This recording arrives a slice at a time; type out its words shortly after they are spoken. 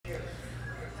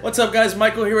What's up, guys?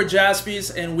 Michael here with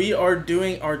Jaspys, and we are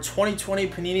doing our 2020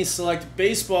 Panini Select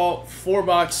Baseball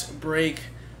 4-box break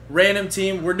random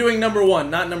team. We're doing number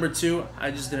 1, not number 2. I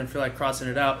just didn't feel like crossing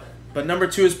it out. But number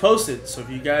 2 is posted, so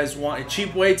if you guys want a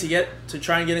cheap way to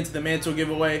try and get into the Mantle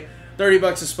giveaway, 30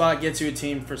 bucks a spot gets you a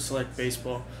team for Select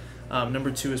Baseball. Number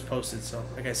 2 is posted, so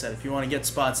like I said, if you want to get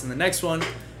spots in the next one,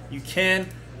 you can.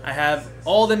 I have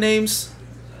all the names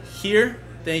here.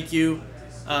 Thank you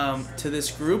to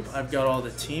this group. I've got all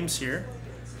the teams here.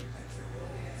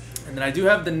 And then I do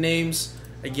have the names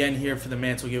again here for the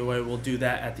Mantle giveaway. We'll do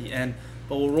that at the end.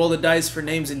 But we'll roll the dice for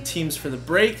names and teams for the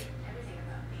break.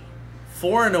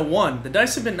 4 and a 1. The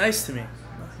dice have been nice to me.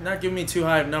 Not giving me too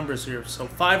high of numbers here. So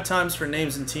 5 times for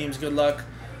names and teams. Good luck.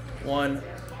 1,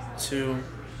 2,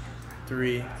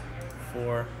 3,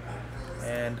 4,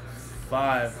 and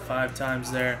 5. 5 times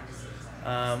there.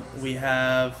 We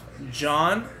have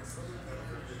John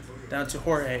down to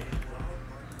Jorge.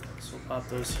 So we'll pop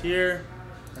those here.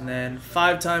 And then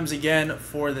 5 times again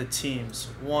for the teams.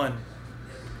 1,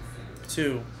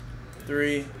 2,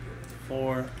 3,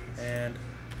 4, and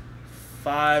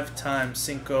 5 times.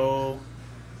 Cinco.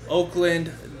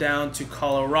 Oakland down to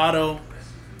Colorado.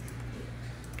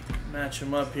 Match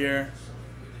them up here.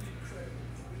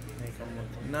 Make them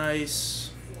look nice.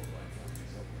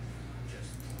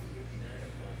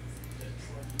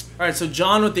 All right, so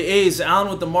John with the A's,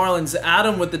 Alan with the Marlins,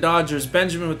 Adam with the Dodgers,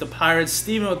 Benjamin with the Pirates,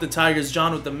 Steven with the Tigers,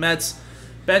 John with the Mets,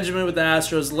 Benjamin with the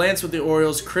Astros, Lance with the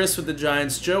Orioles, Chris with the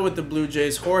Giants, Joe with the Blue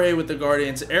Jays, Jorge with the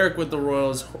Guardians, Eric with the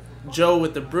Royals, Joe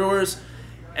with the Brewers,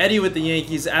 Eddie with the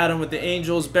Yankees, Adam with the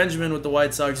Angels, Benjamin with the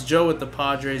White Sox, Joe with the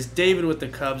Padres, David with the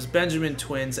Cubs, Benjamin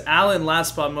Twins, Alan Last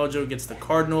Spot Mojo gets the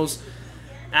Cardinals,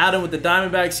 Adam with the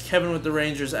Diamondbacks, Kevin with the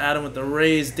Rangers, Adam with the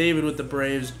Rays, David with the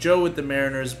Braves, Joe with the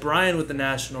Mariners, Brian with the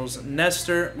Nationals,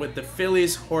 Nestor with the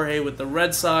Phillies, Jorge with the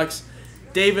Red Sox,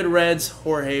 David Reds,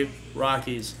 Jorge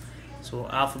Rockies. So we'll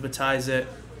alphabetize it,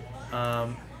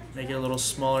 make it a little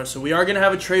smaller. So we are going to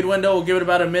have a trade window. We'll give it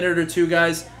about a minute or two,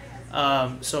 guys.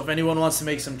 So if anyone wants to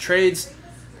make some trades,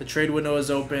 the trade window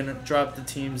is open. Drop the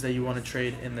teams that you want to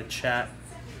trade in the chat.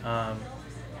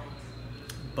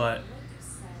 But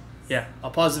yeah,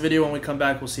 I'll pause the video. When we come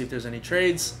back, we'll see if there's any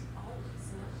trades.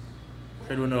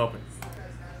 Trade window open.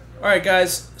 All right,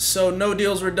 guys. So no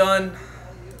deals were done.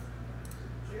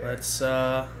 Let's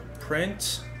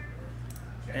print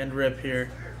and rip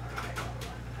here.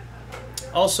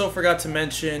 Also forgot to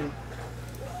mention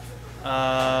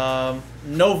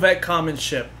no vet common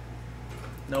ship.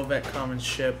 No vet common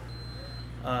ship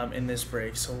in this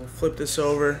break. So we'll flip this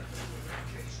over.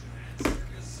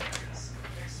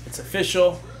 It's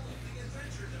official.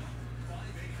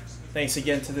 Thanks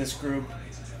again to this group.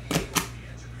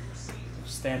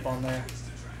 Stamp on there.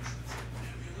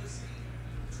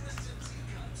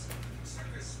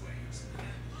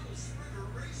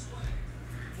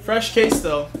 Fresh case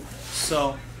though,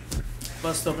 so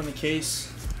bust open the case.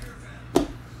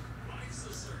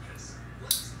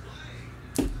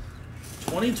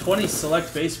 '20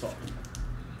 Select Baseball.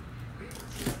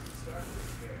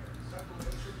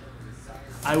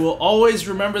 I will always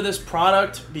remember this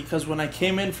product because when I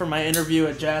came in for my interview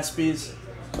at Jaspys,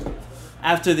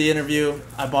 after the interview,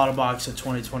 I bought a box of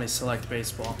 2020 Select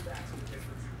Baseball.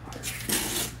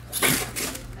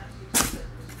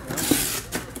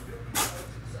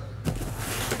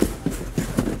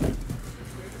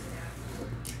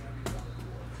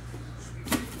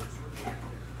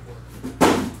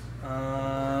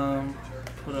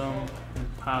 Put them in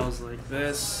piles like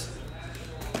this.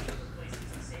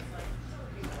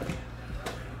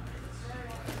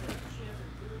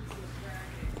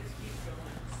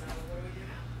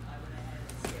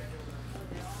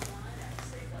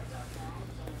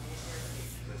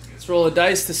 Let's roll a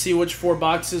dice to see which 4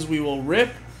 boxes we will rip.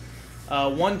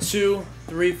 1, 2,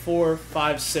 3, 4,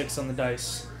 5, 6 on the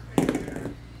dice.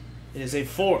 It is a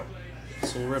 4.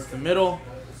 So we'll rip the middle.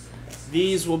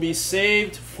 These will be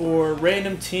saved for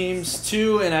random teams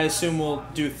 2, and I assume we'll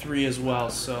do 3 as well.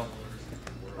 So,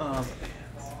 like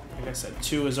I said,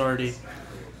 2 is already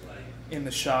in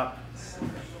the shop.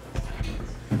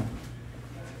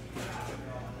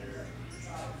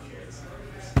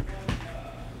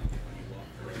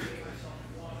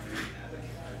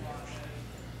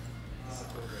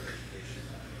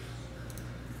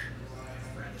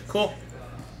 Cool.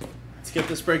 Let's get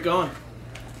this break going.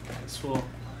 This will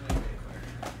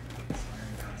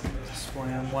display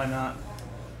them. Why not?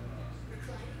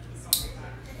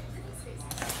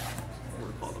 We'll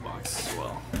rip all the boxes as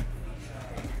well.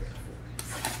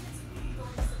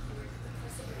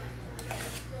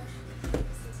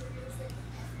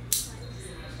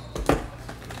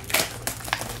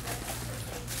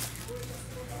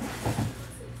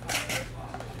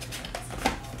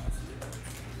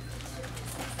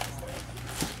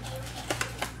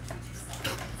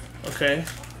 Okay.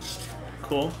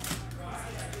 Cool.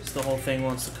 So the whole thing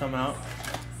wants to come out.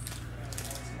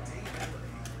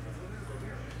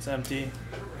 It's empty.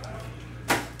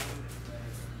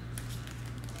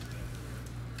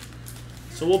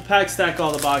 So we'll pack stack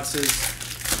all the boxes.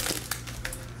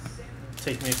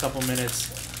 Take me a couple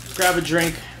minutes. Grab a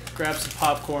drink, grab some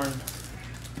popcorn.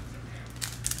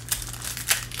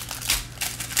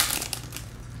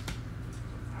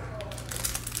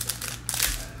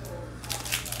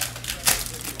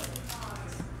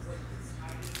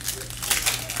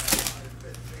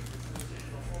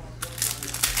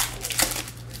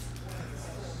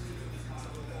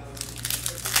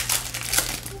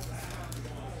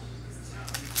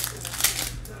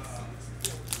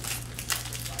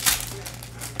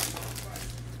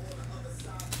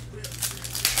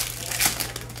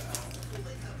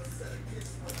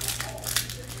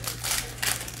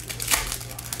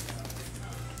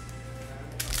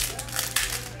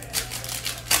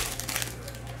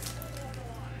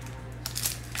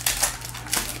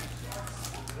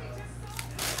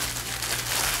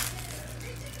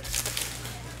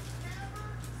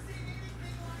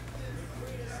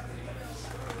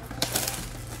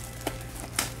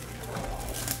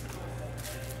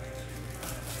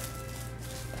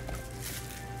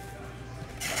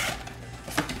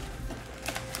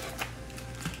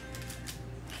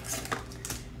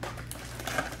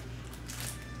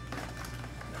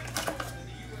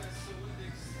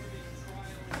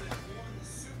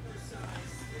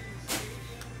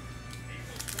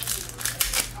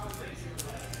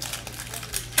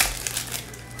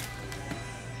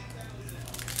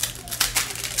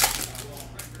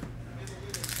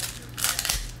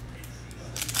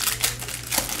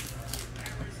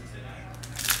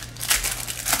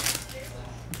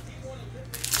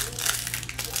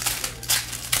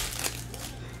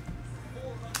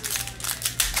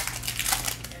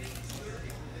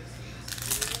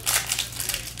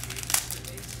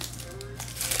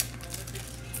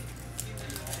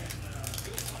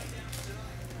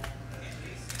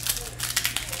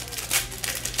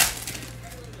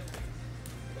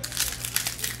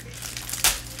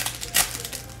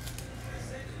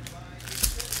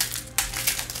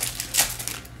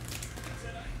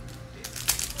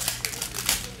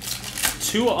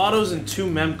 Two autos and 2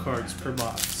 mem cards per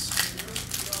box.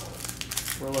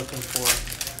 We're looking for.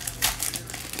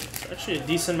 It's actually a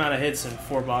decent amount of hits in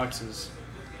 4 boxes.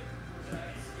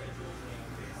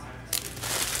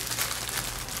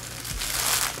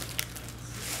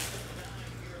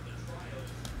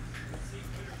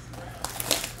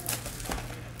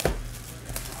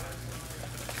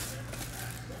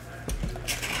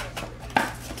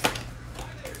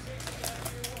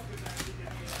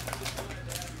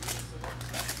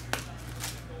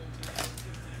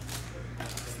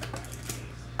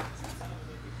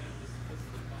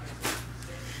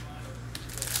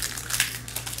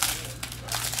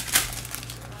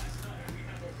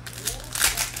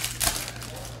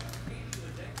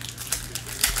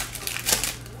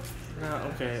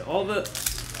 Okay,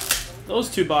 those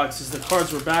 2 boxes, the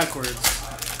cards were backwards.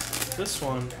 This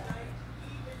one,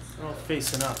 they're all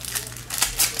facing up. Just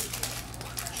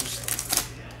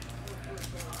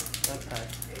that pack,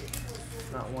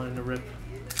 not wanting to rip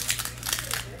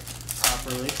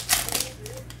properly.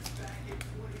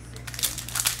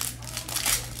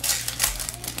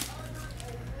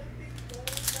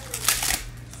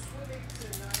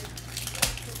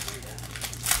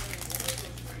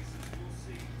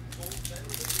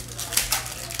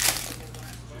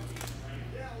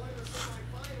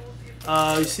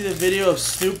 You see the video of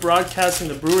Snoop broadcasting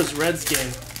the Brewers-Reds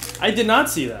game? I did not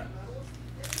see that.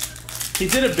 He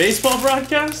did a baseball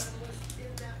broadcast?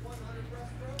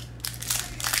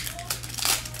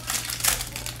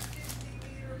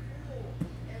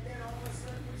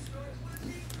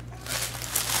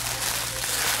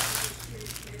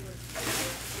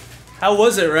 How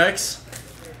was it, Rex?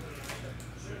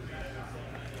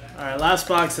 Alright, last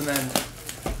box and then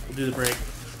we'll do the break.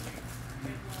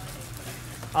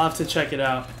 I'll have to check it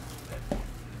out.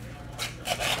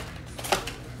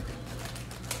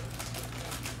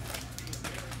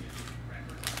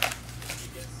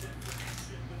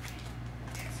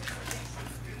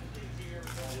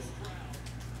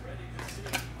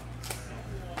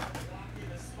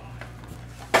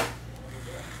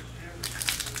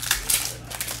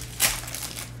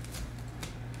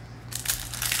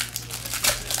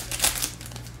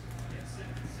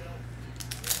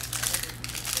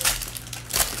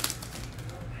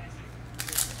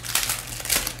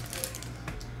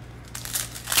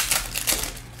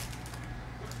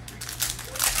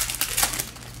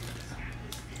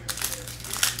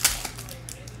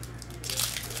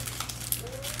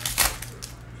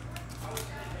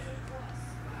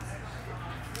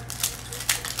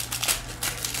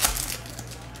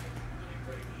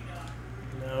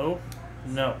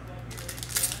 No.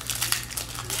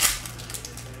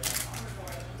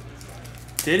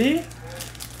 Did he?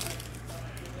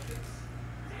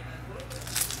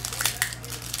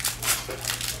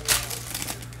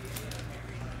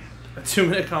 A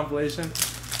 2-minute compilation?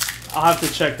 I'll have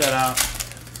to check that out.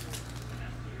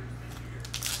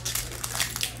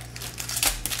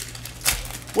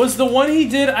 Was the one he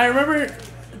did, I remember,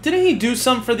 didn't he do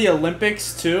some for the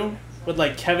Olympics too? With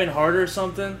like Kevin Hart or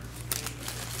something?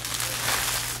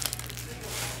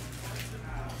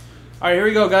 Alright, here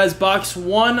we go, guys. Box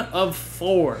 1 of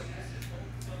 4.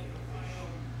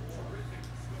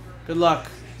 Good luck.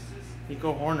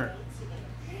 Nico Horner.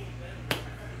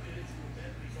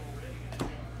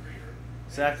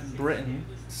 Zach Britton,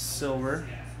 silver.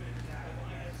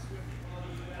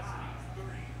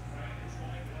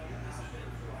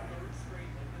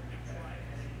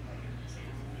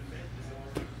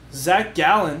 Zach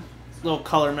Gallen, little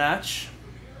color match.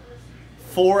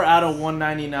 4 out of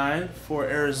 199 for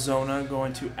Arizona,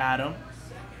 going to Adam.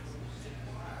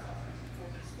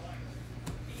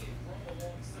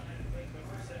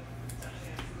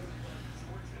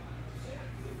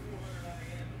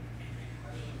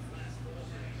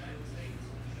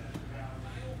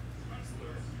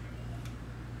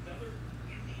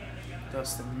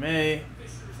 Dustin May.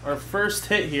 Our first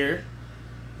hit here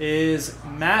is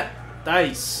Matt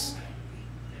Dice.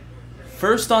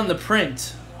 First on the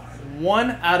print.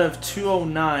 1 out of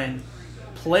 209.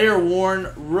 Player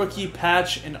worn rookie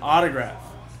patch and autograph.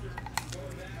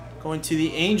 Going to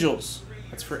the Angels.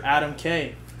 That's for Adam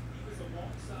K.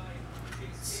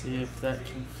 Let's see if that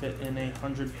can fit in a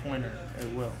 100-pointer.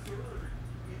 It will.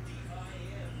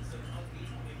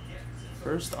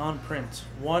 First on print.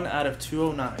 1 out of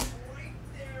 209.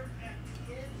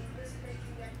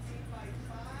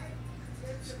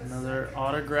 Another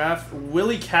autograph.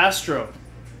 Willie Castro.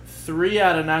 3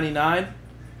 out of 99.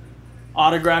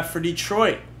 Autograph for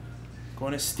Detroit.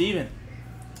 Going to Steven.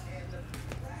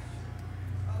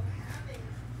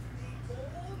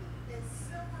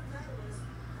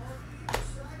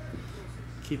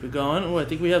 Keep it going. Oh, I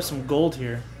think we have some gold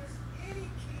here.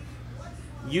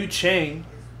 Yu Chang.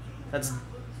 That's,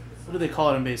 what do they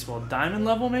call it in baseball? Diamond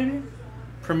level, maybe?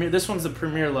 Premier. This one's the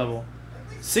premier level.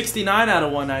 69 out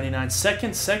of 199.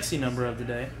 Second sexy number of the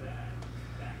day.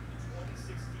 Let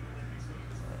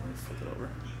me flip it over.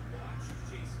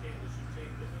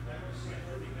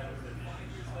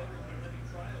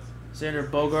 Xander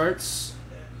Bogaerts.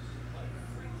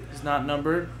 He's not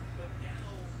numbered.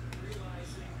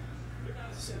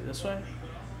 Let's see this way.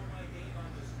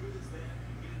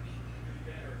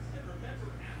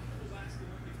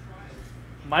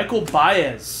 Michael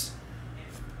Baez.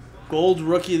 Gold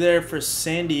rookie there for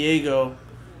San Diego.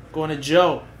 Going to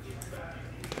Joe.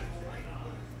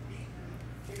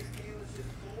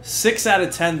 6 out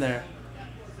of 10 there.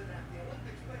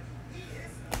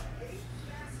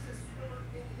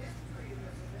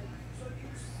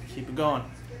 Keep it going.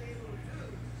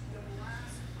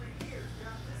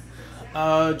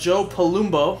 Joe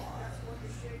Palumbo.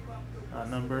 Not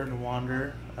numbered.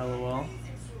 Wander. LOL.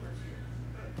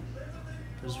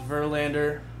 There's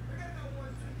Verlander.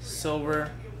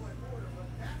 Silver.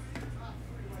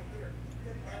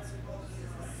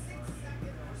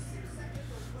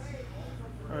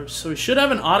 Alright, so we should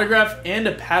have an autograph and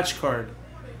a patch card.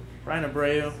 Ryan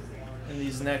Abreu in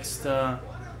these next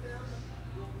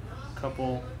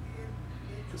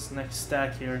this next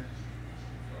stack here.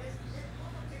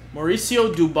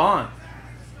 Mauricio Dubon.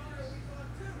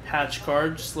 Patch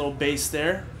card, just a little base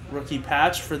there. Rookie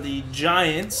patch for the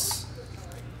Giants.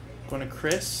 Going to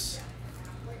Chris.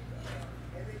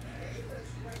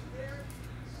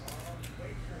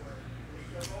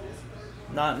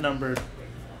 Not numbered.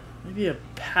 Maybe a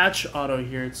patch auto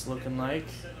here it's looking like.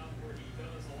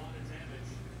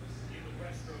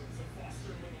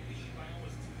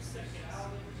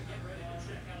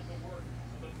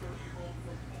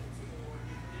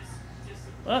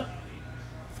 What?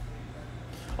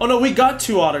 Oh no, we got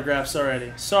 2 autographs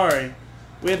already. Sorry.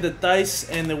 We had the Dice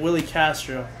and the Willie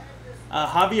Castro.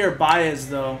 Javier Baez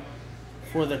though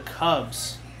for the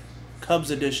Cubs.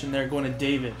 Cubs edition there, going to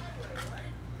David.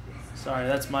 Sorry,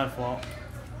 that's my fault.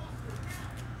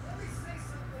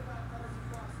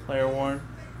 Player worn.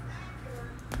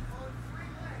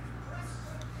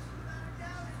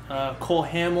 Cole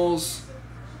Hamels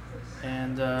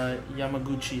and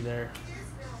Yamaguchi there.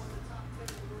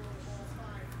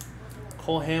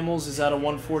 Cole Hamels is out of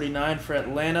 149 for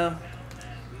Atlanta.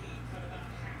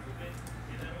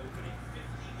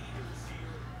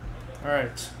 All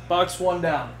right, box 1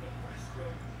 down.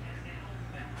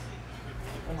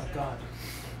 Oh my God.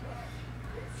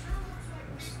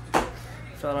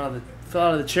 fell out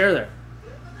of the chair there.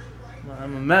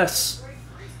 I'm a mess.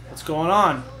 What's going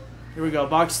on? Here we go,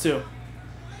 box 2.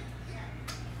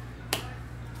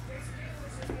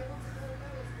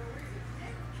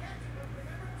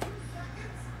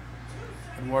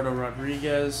 Eduardo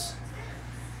Rodriguez.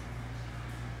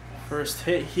 First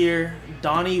hit here,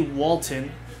 Donnie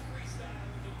Walton.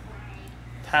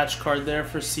 Patch card there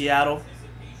for Seattle.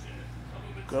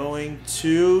 Going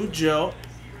to Joe.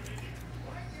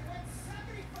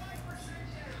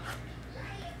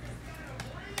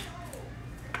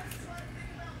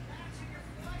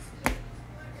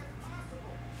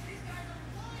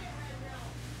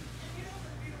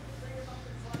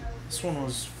 This one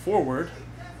was forward.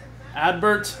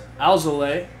 Adbert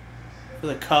Alzolay for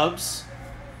the Cubs.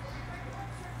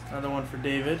 Another one for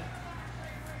David.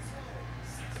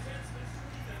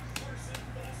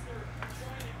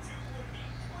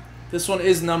 This one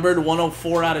is numbered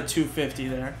 104 out of 250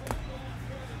 there.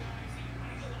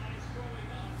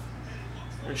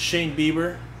 There's Shane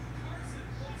Bieber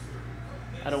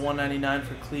out of 199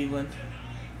 for Cleveland.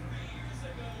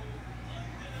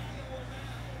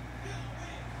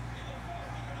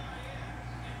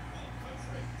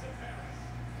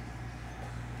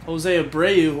 Jose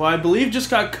Abreu, who I believe just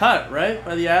got cut, right,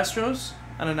 by the Astros,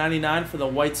 out of 99 for the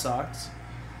White Sox.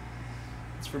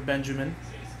 It's for Benjamin.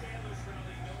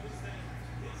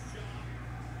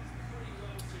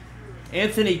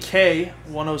 Anthony K,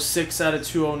 106 out of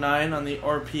 209 on the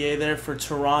RPA there for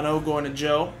Toronto, going to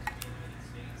Joe.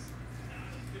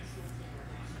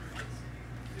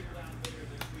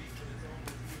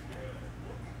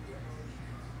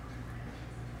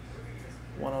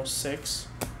 .106.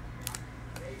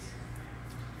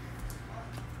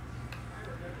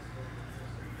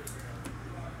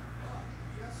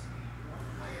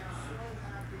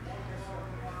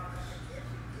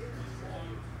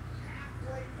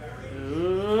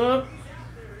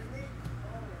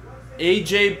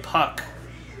 AJ Puck.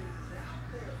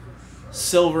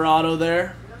 Silverado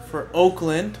there for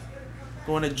Oakland.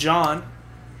 Going to John.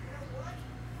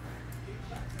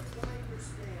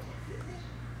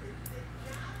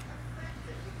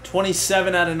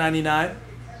 .27 out of 99.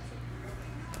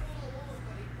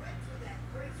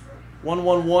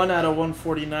 111 out of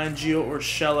 149. Gio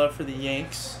Urshela for the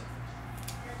Yanks.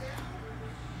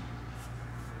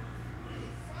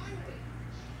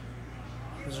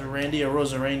 There's a Randy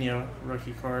Arozarena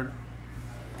rookie card.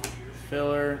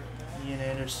 Filler, Ian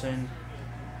Anderson.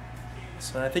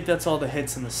 So I think that's all the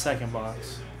hits in the second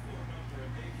box.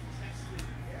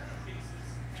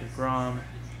 DeGrom.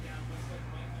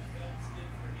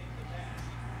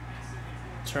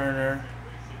 Turner.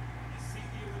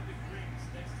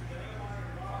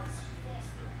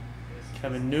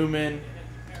 Kevin Newman.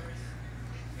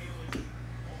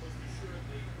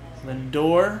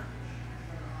 Lindor.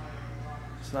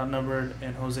 It's not numbered,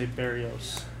 and Jose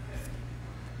Barrios.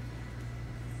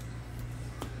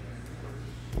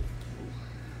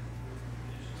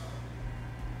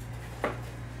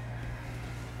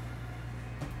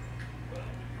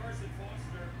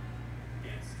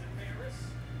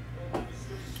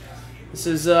 This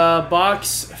is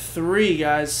box 3,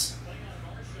 guys.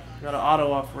 Got an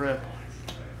auto off rip.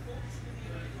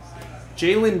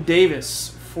 Jalen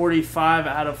Davis, 45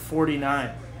 out of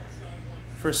 49.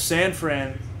 For San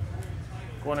Fran,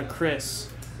 going to Chris.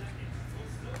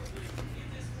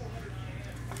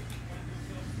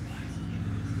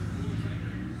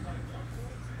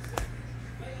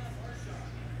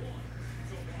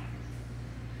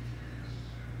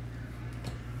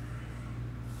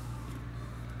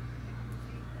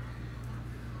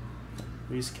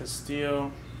 Luis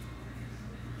Castillo.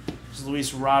 There's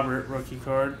Luis Robert, rookie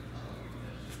card.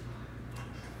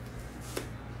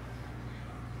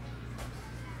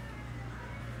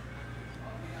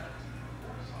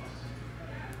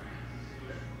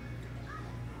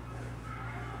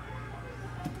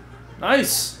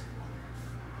 Nice.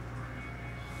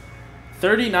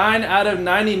 39 out of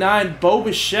 99, Bo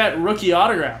Bichette, rookie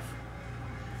autograph.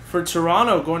 For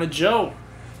Toronto, going to Joe.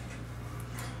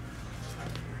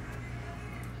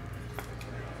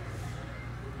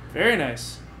 Very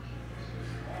nice.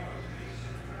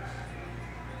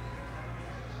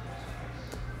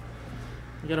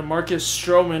 We got a Marcus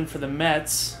Stroman for the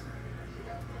Mets.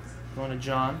 Going to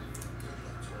John.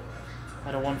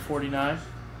 At a 149.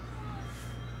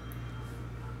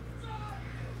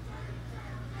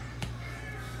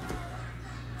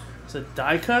 It's a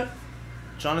die cut.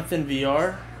 Jonathan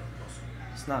VR.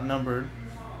 It's not numbered.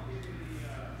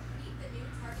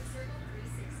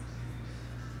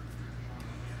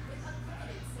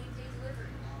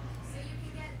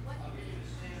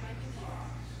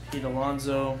 Pete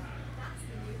Alonso.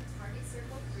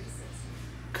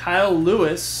 Kyle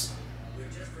Lewis.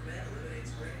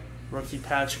 Rookie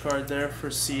patch card there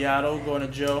for Seattle, going to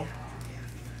Joe.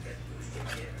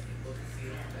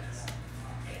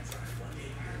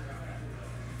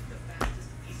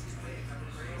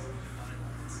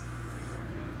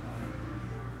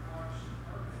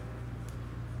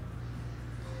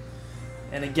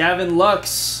 And a Gavin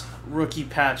Lux rookie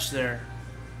patch there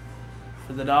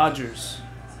for the Dodgers,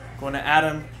 going to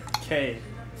Adam K.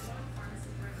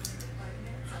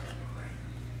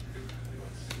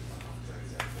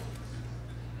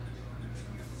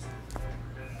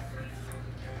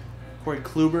 Corey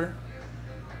Kluber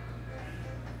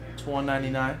to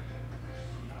 199.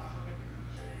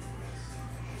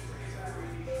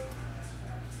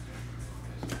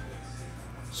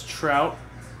 It's Trout.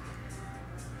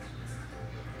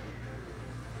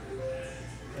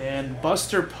 And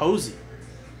Buster Posey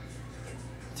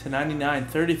to 99.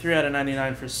 33 out of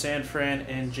 99 for San Fran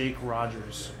and Jake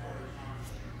Rogers.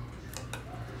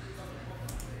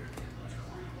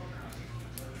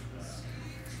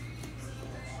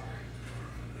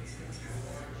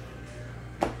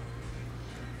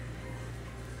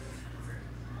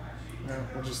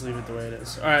 We'll just leave it the way it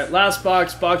is. All right, last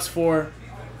box, box 4.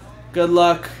 Good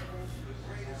luck.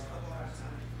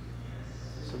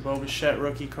 It's a Bo Bichette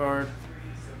rookie card.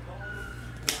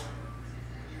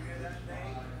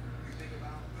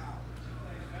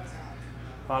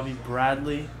 Bobby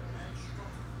Bradley.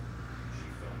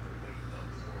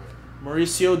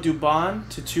 Mauricio Dubon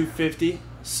to 250.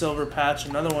 Silver patch.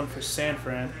 Another one for San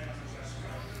Fran.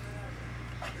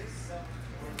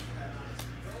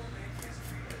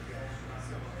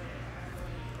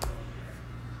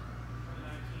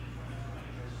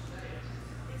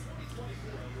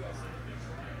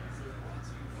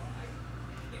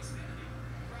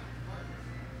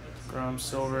 DeGrom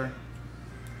silver.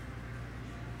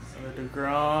 Another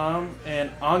DeGrom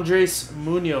and Andres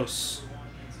Munoz.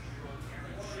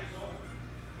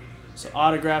 So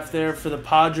autograph there for the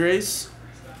Padres.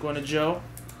 Going to Joe.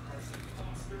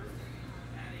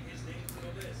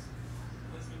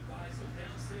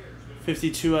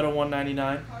 $52 out of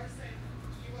 199.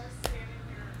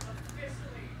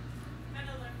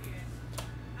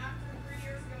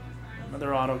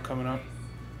 Another auto coming up.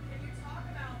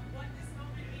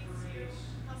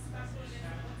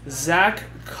 Zach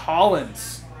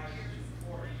Collins,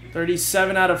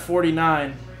 37 out of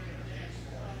 49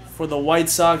 for the White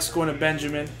Sox, going to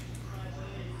Benjamin.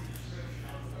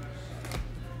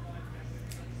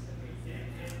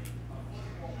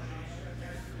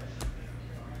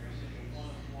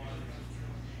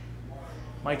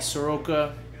 Mike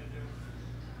Soroka,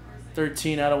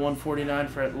 13 out of 149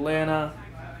 for Atlanta.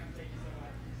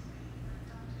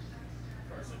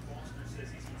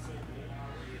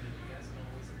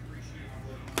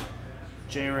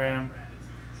 J-Ram.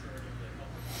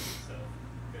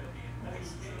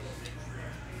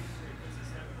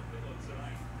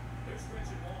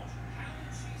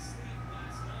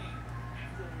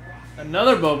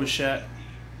 Another Bo Bichette.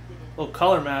 Little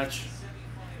color match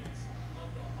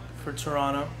for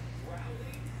Toronto.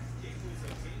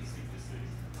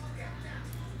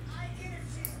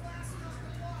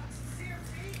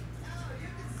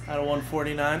 Out of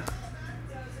 149.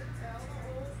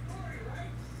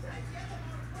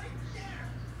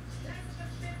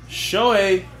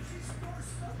 Shohei,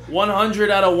 100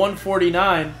 out of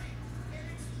 149.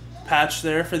 Patch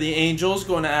there for the Angels,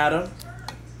 going to Adam.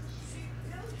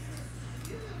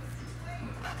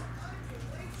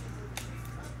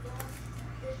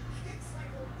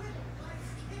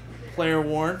 Player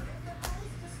worn.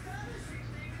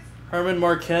 Herman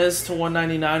Marquez to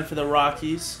 199 for the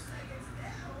Rockies.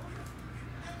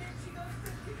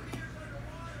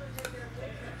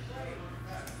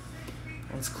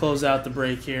 Let's close out the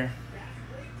break here.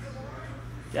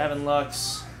 Gavin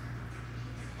Lux.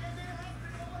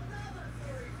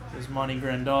 There's Monty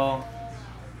Grandal.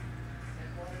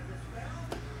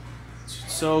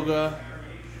 Soga.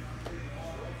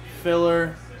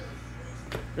 Filler.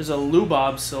 There's a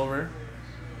Lubob silver.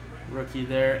 Rookie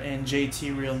there. And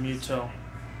JT Real Muto.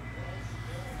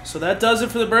 So that does it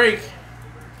for the break.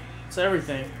 That's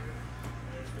everything.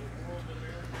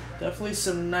 Definitely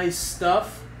some nice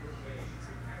stuff.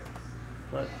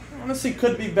 But honestly,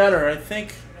 could be better. I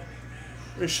think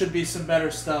there should be some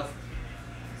better stuff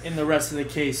in the rest of the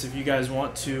case if you guys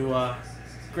want to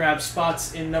grab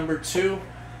spots in number 2.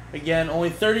 Again, only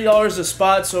 $30 a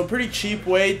spot, so a pretty cheap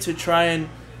way to try and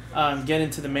get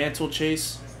into the mantle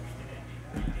chase.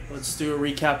 Let's do a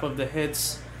recap of the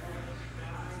hits.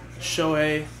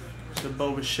 Shohei to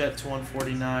Bo Bichette to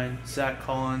 149. Zach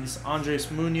Collins, Andres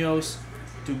Munoz,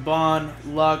 Dubon,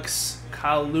 Lux,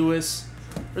 Kyle Lewis,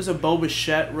 There's a Bo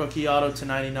Bichette rookie auto to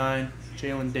 99.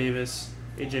 Jalen Davis,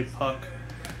 AJ Puck,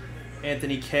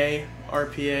 Anthony K,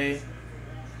 RPA,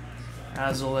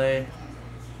 Azale,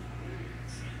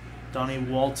 Donnie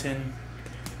Walton,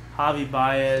 Javi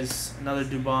Baez, another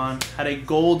Dubon. Had a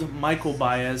gold Michael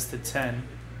Baez to 10.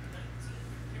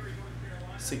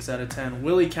 6 out of 10.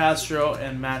 Willie Castro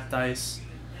and Matt Dice,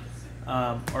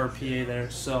 RPA there.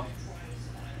 So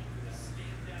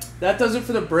that does it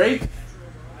for the break.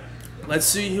 Let's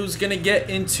see who's gonna get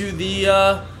into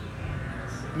the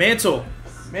mantle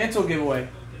giveaway.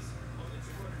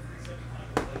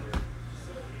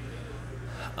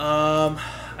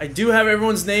 I do have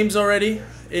everyone's names already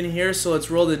in here, so let's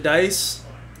roll the dice.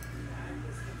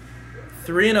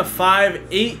 3 and a 5,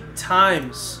 8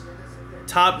 times.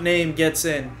 Top name gets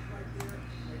in.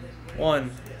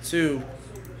 1, 2,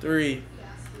 3,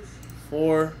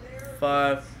 4,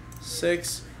 5,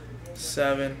 6,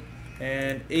 7,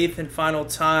 and 8th and final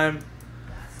time.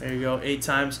 There you go, 8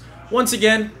 times. Once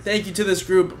again, thank you to this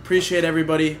group. Appreciate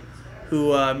everybody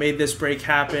who made this break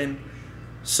happen.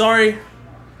 Sorry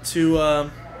to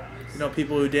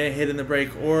people who didn't hit in the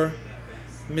break or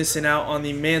missing out on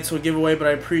the mantle giveaway, but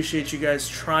I appreciate you guys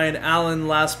trying. Alan,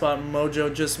 last spot,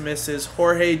 Mojo just misses.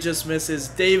 Jorge just misses.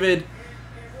 David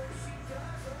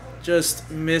just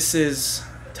misses.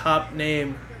 Top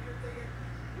name.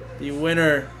 The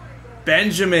winner,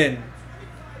 Benjamin.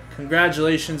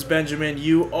 Congratulations, Benjamin.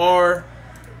 You are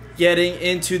getting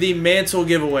into the mantle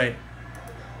giveaway.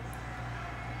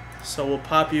 So we'll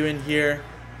pop you in here.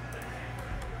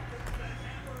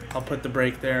 I'll put the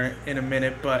break there in a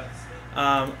minute, but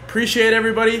appreciate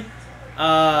everybody.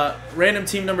 Random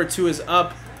team number 2 is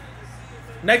up.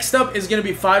 Next up is going to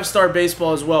be 5-star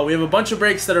baseball as well. We have a bunch of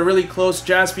breaks that are really close.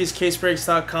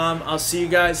 JaspysCaseBreaks.com. I'll see you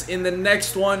guys in the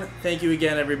next one. Thank you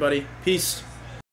again, everybody. Peace.